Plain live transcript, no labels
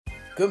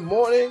Good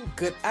morning,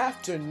 good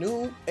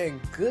afternoon,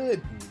 and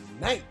good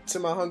night to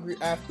my hungry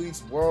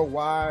athletes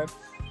worldwide.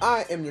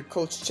 I am your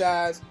coach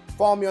Chaz.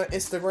 Follow me on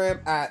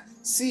Instagram at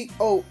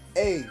COACHCHAZZ.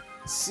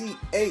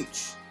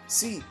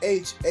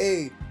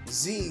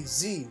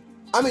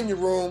 I'm in your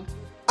room.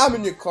 I'm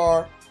in your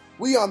car.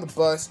 We on the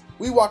bus.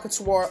 We walking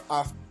toward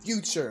our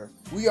future.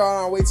 We are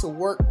on our way to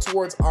work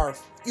towards our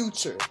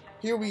future.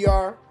 Here we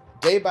are,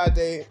 day by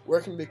day,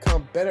 working to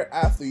become better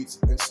athletes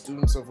and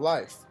students of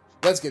life.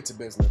 Let's get to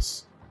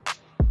business.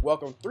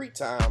 Welcome 3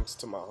 times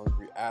to my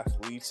Hungry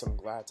Athletes. I'm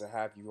glad to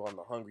have you on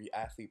the Hungry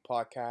Athlete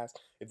Podcast.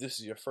 If this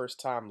is your first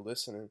time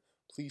listening,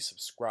 please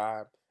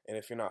subscribe. And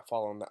if you're not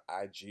following the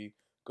IG,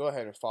 go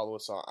ahead and follow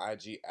us on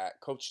IG at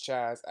Coach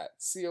Chaz at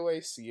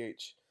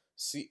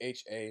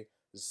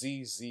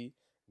COACHCHAZZ.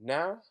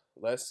 Now,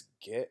 let's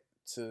get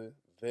to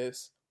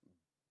this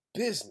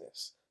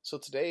business. So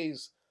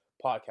today's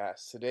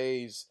podcast,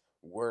 today's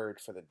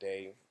word for the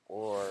day,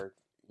 or,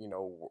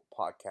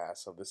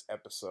 podcast of this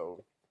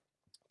episode,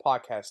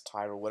 podcast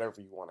title,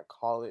 whatever you want to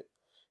call it,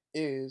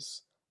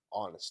 is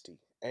honesty.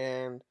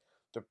 And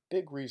the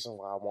big reason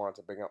why I wanted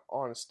to bring up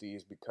honesty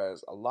is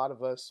because a lot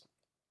of us,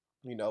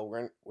 we're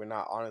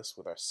not honest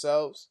with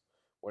ourselves,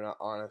 we're not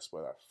honest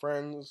with our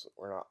friends,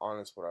 we're not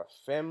honest with our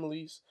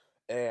families,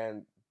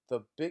 and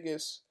the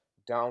biggest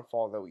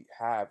downfall that we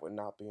have with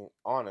not being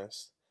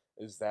honest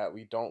is that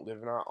we don't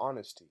live in our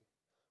honesty.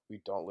 We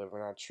don't live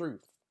in our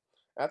truth.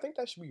 And I think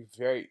that should be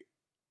very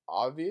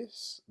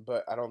obvious,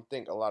 but I don't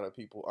think a lot of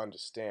people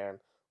understand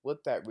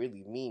what that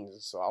really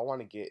means. So I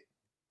want to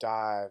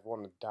dive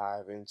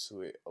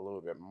into it a little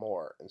bit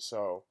more. And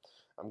so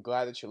I'm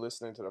glad that you're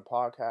listening to the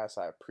podcast.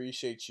 I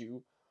appreciate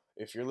you.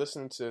 If you're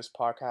listening to this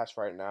podcast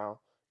right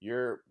now,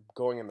 you're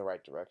going in the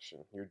right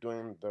direction. You're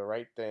doing the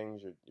right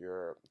things.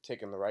 You're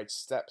taking the right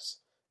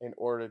steps in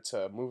order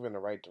to move in the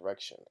right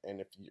direction.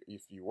 And if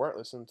you weren't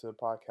listening to the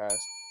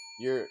podcast,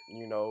 you're,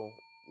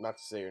 not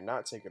to say you're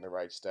not taking the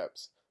right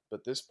steps,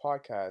 but this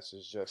podcast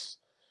is just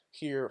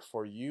here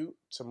for you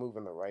to move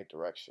in the right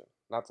direction,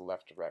 not the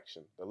left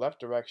direction. The left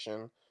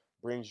direction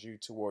brings you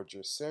towards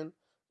your sin,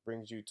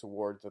 brings you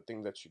towards the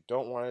thing that you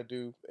don't want to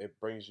do. It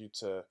brings you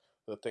to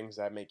the things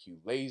that make you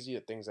lazy, the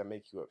things that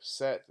make you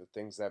upset, the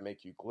things that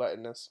make you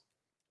gluttonous.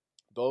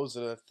 Those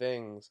are the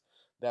things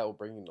that will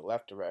bring you in the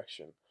left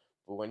direction.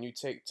 But when you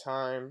take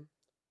time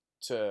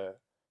to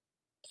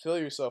fill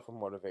yourself with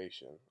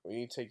motivation, when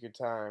you take your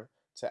time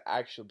to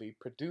actually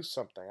produce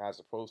something as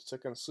opposed to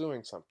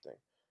consuming something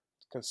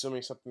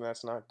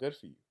that's not good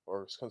for you,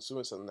 or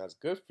consuming something that's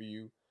good for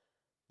you,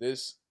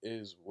 this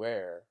is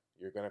where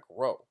you're going to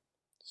grow.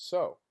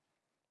 So,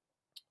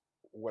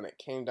 when it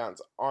came down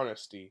to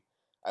honesty,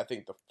 I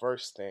think the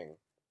first thing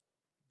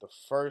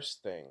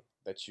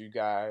that you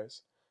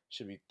guys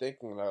should be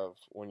thinking of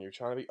when you're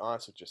trying to be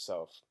honest with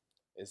yourself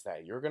is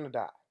that you're going to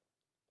die.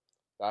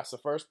 That's the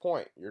first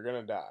point. You're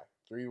going to die.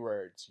 3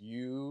 words.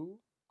 You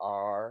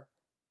are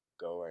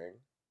going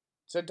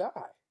to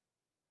die.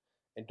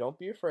 And don't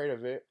be afraid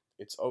of it.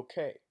 It's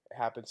okay. It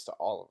happens to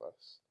all of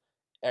us.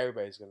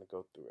 Everybody's going to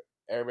go through it.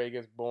 Everybody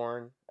gets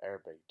born.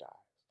 Everybody dies.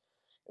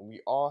 And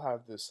we all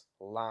have this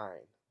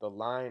line. The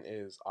line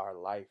is our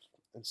life.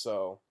 And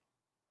so,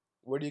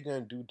 what are you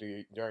going to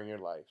do during your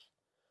life?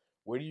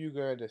 What are you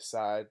going to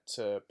decide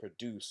to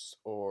produce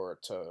or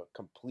to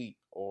complete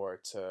or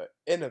to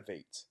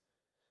innovate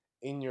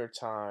in your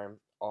time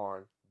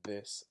on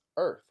this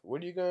earth?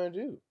 What are you going to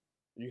do?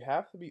 You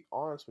have to be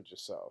honest with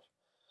yourself,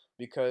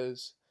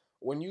 because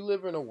when you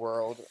live in a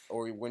world,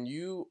 or when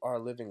you are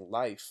living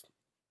life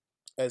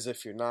as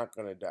if you're not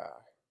going to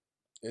die,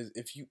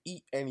 if you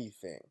eat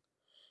anything,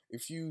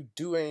 if you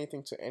do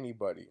anything to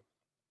anybody,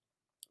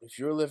 if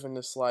you're living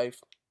this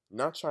life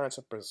not trying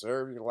to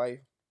preserve your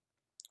life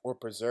or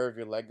preserve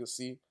your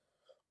legacy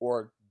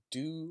or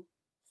do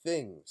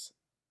things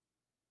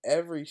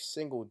every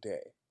single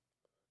day,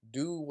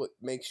 do what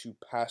makes you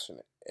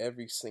passionate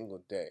every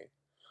single day,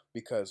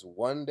 because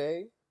one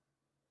day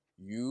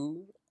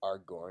you are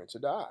going to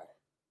die.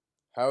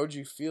 How would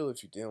you feel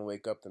if you didn't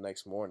wake up the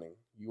next morning?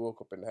 You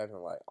woke up in heaven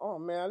like, oh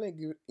man, I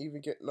didn't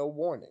even get no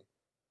warning.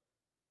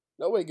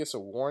 Nobody gets a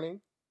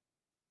warning.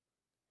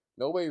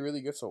 Nobody really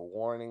gets a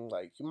warning.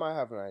 Like, you might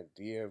have an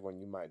idea of when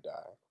you might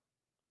die,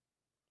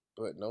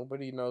 but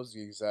nobody knows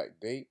the exact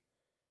date.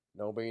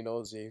 Nobody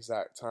knows the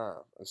exact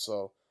time. And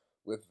so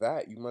with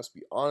that, you must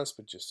be honest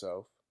with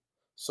yourself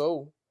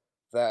so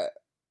that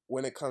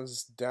when it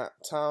comes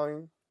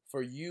time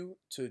for you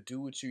to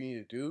do what you need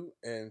to do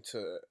and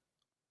to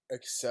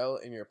excel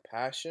in your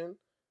passion,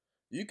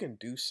 you can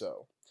do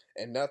so.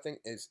 And nothing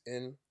is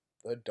in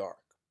the dark.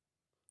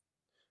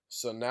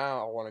 So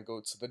now I want to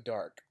go to the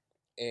dark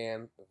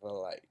and the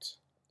light.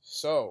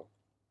 So,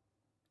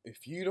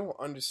 if you don't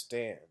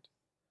understand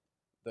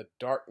the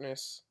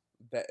darkness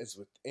that is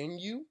within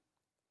you,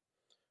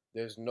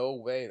 there's no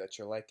way that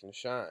your light can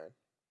shine,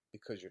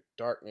 because your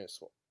darkness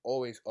will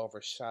always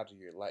overshadow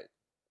your light.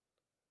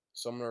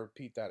 So I'm going to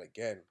repeat that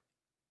again.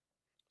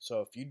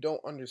 So if you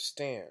don't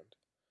understand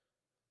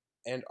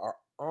and are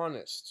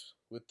honest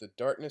with the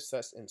darkness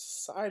that's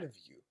inside of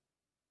you,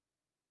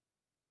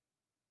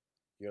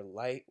 your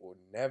light will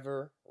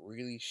never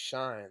really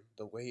shine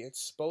the way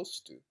it's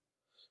supposed to.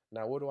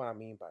 Now, what do I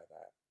mean by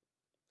that?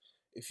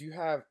 If you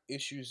have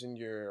issues in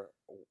your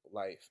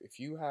life, if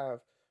you have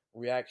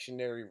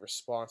reactionary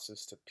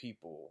responses to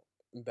people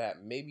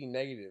that may be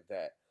negative,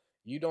 that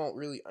you don't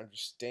really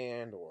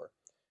understand, or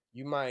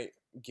you might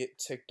get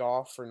ticked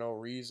off for no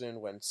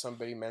reason when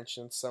somebody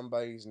mentions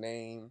somebody's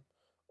name,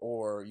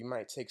 or you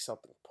might take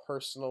something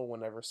personal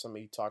whenever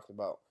somebody talks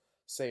about,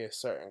 say, a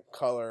certain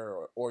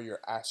color or your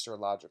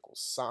astrological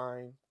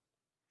sign.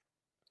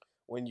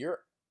 When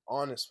you're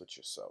honest with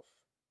yourself,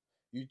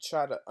 you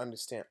try to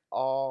understand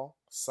all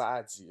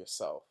sides of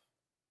yourself.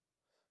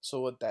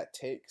 So what that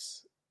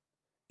takes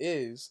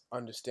is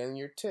understanding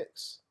your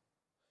tics,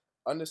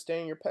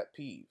 understanding your pet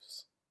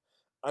peeves,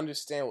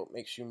 understand what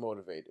makes you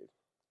motivated.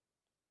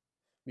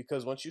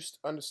 Because once you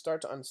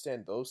start to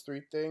understand those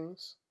three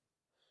things,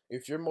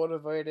 if you're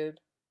motivated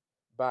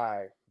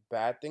by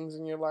bad things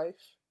in your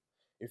life,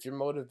 if you're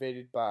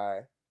motivated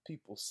by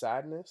people's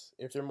sadness,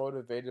 if you're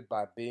motivated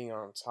by being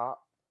on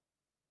top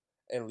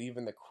and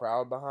leaving the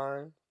crowd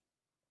behind,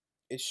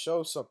 it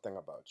shows something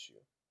about you.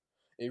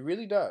 It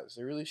really does.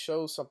 It really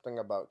shows something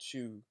about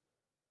you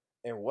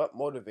and what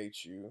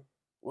motivates you,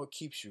 what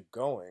keeps you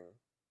going,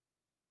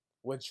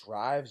 what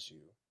drives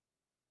you.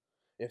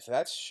 If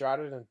that's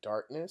shrouded in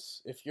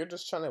darkness, if you're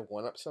just trying to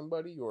one-up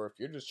somebody, or if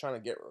you're just trying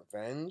to get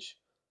revenge,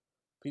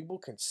 people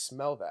can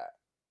smell that.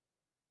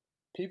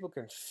 People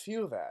can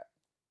feel that.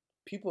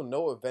 People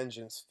know what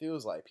vengeance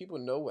feels like. People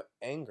know what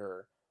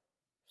anger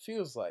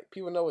feels like.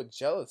 People know what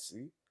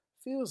jealousy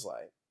feels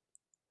like.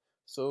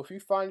 So if you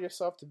find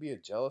yourself to be a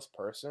jealous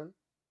person,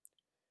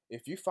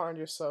 if you find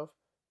yourself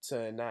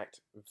to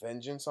enact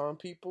vengeance on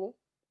people,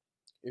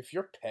 if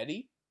you're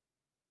petty,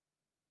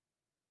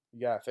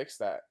 you gotta fix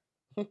that.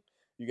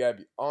 You gotta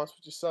be honest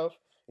with yourself,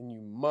 and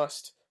you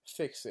must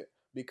fix it,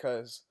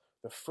 because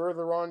the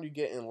further on you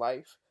get in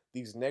life,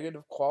 these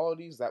negative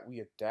qualities that we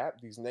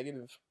adapt, these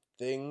negative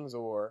things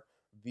or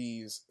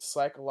these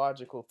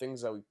psychological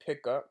things that we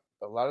pick up,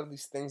 a lot of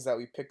these things that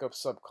we pick up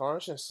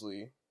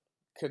subconsciously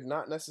could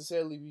not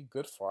necessarily be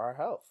good for our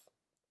health,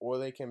 or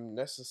they can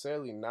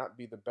necessarily not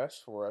be the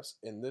best for us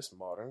in this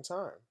modern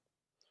time.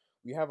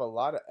 We have a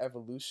lot of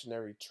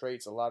evolutionary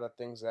traits, a lot of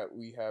things that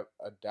we have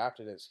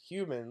adapted as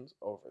humans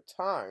over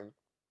time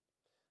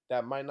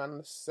that might not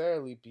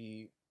necessarily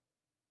be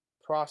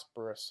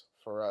prosperous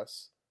for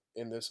us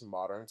in this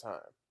modern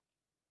time.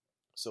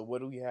 So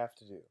what do we have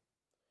to do?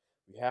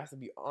 We have to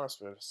be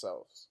honest with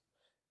ourselves.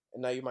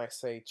 And now you might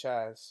say,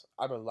 Chaz,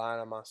 I've been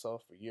lying on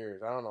myself for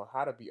years. I don't know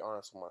how to be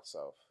honest with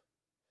myself.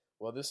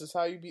 Well, this is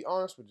how you be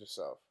honest with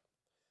yourself.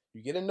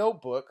 You get a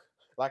notebook,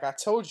 like I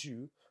told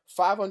you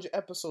 500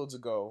 episodes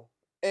ago,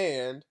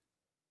 and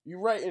you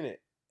write in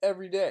it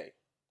every day,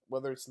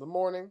 whether it's in the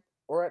morning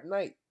or at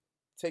night.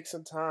 Take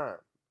some time.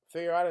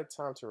 Figure out a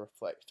time to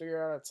reflect.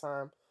 Figure out a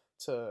time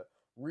to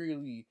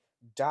really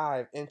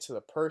dive into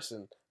the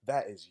person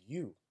that is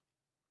you.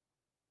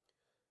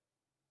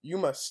 You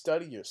must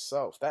study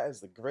yourself. That is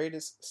the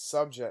greatest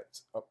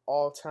subject of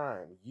all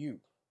time.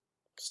 You.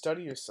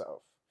 Study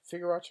yourself.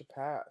 Figure out your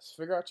past.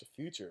 Figure out your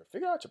future.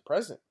 Figure out your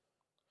present.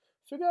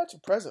 Figure out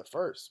your present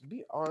first.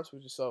 Be honest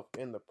with yourself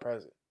in the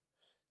present.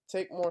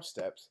 Take more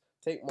steps.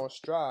 Take more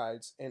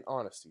strides in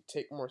honesty.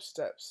 Take more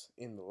steps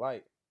in the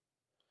light.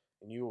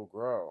 And you will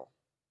grow.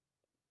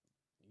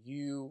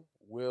 You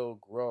will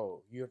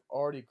grow. You have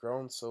already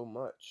grown so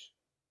much.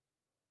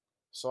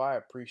 So I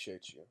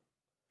appreciate you.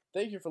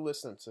 Thank you for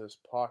listening to this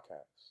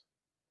podcast.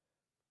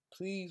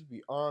 Please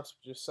be honest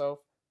with yourself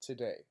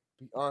today.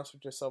 Be honest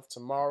with yourself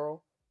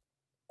tomorrow.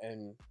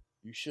 And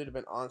you should have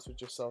been honest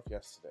with yourself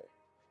yesterday.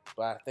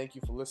 But I thank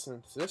you for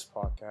listening to this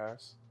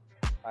podcast.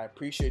 I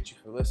appreciate you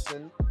for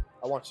listening.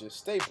 I want you to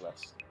stay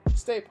blessed.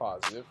 Stay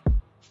positive.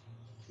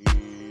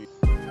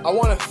 I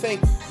want to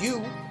thank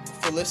you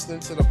for listening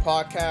to the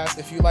podcast.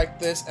 If you like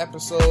this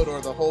episode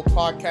or the whole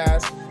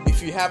podcast,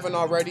 if you haven't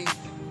already,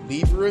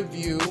 leave a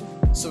review.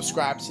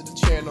 Subscribe to the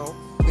channel.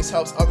 This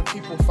helps other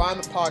people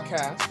find the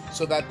podcast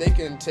so that they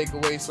can take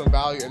away some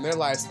value in their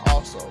lives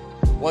also.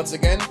 Once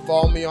again,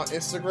 follow me on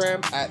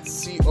Instagram at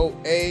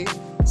COACHCHAZZ.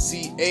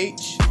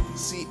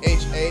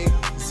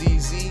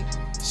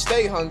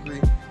 Stay hungry,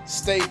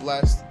 stay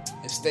blessed,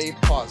 and stay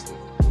positive.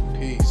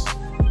 Peace.